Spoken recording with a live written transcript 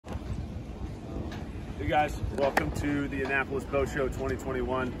guys, welcome to the Annapolis Boat Show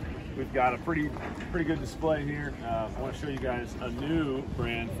 2021. We've got a pretty good display here. I want to show you guys a new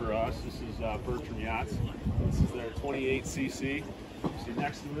brand for us. This is Bertram yachts. This is their 28cc. See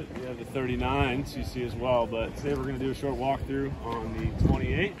next to it we have the 39cc as well, but today we're going to do a short walkthrough on the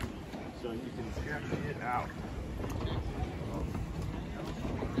 28, so you can check it out.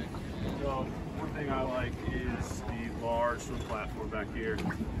 So one thing I like is the large swim platform back here.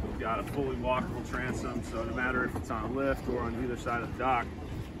 We've got a fully walkable transom, so no matter if it's on a lift or on either side of the dock,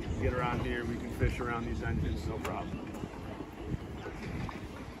 we can get around here, we can fish around these engines, no problem.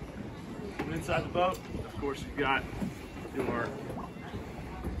 And inside the boat, of course, you've got your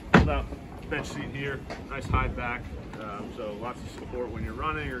pulled-out bench seat here, nice high back, so lots of support when you're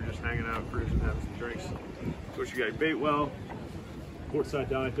running or just hanging out, cruising, having some drinks. Of course, you got your bait well, port side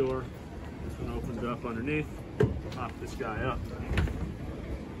dive door. This one opens up underneath. Pop this guy up.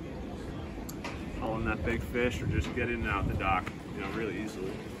 Hauling that big fish, or just get in and out the dock, really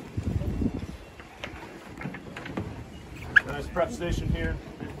easily. Nice prep station here.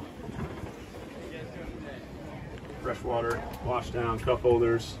 Freshwater wash down, cup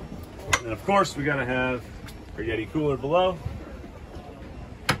holders. And then of course we gotta have our Yeti cooler below.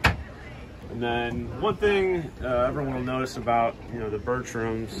 And then one thing everyone will notice about the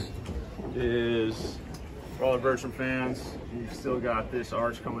Bertrams is, for all the Bertram fans, you've still got this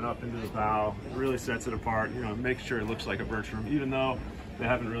arch coming up into the bow. It really sets it apart. Make sure it looks like a Bertram, even though they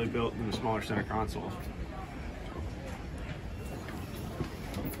haven't really built the smaller center consoles.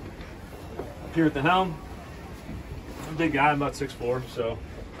 Here at the helm, I'm a big guy, I'm about 6'4", so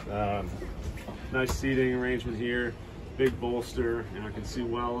nice seating arrangement here. Big bolster, I can see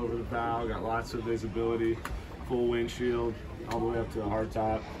well over the bow, got lots of visibility, full windshield, all the way up to the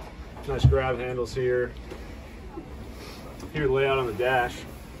hardtop. Nice grab handles here. Here, layout on the dash.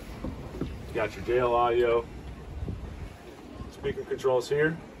 You got your JL audio. Speaker controls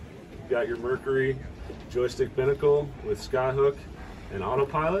here. You've got your Mercury joystick binnacle with skyhook and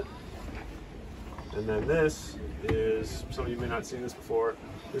autopilot. And then this is, some of you may not have seen this before,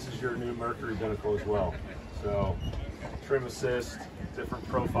 this is your new Mercury binnacle as well. So trim assist, different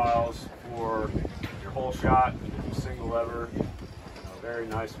profiles for your whole shot, single lever. Very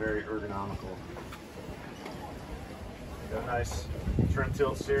nice, very ergonomical. Got a nice trim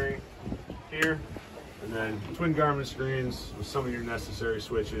tilt steering here, and then twin Garmin screens with some of your necessary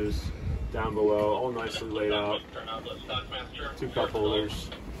switches down below, all nicely laid out. 2 cup holders.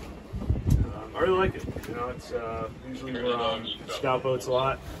 I really like it. It's usually we're on scout boats a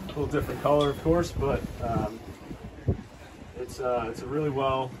lot. A little different color, of course, but it's a really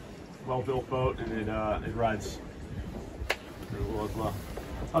well built boat, and it rides really well as well.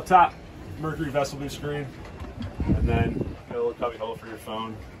 Up top, Mercury vessel view screen, and then got a little cubby hole for your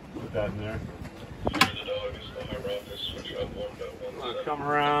phone. Put that in there. Come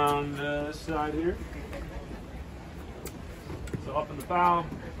around this side here. So up in the bow,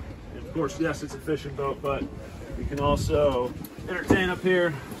 and of course, yes, it's a fishing boat, but you can also entertain up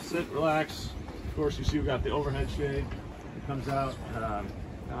here, sit, relax. Of course, you see we've got the overhead shade. It comes out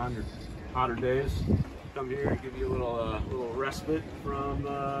on your hotter days. Come here and give you a little respite from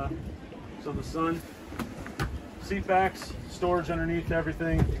some of the sun. Seat backs, storage underneath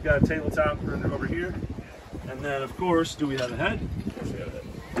everything. You've got a tabletop over here. And then, of course, do we have a head? Of course we have a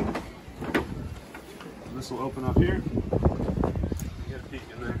head. This will open up here. Get a peek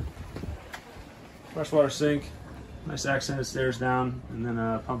in there. Freshwater sink, nice accented stairs down, and then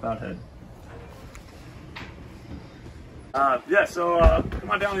a pump out head. Come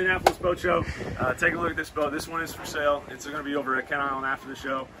on down to the Annapolis Boat Show. Take a look at this boat. This one is for sale. It's going to be over at Kent Island after the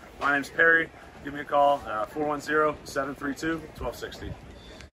show. My name's Perry. Give me a call, 410-732-1260.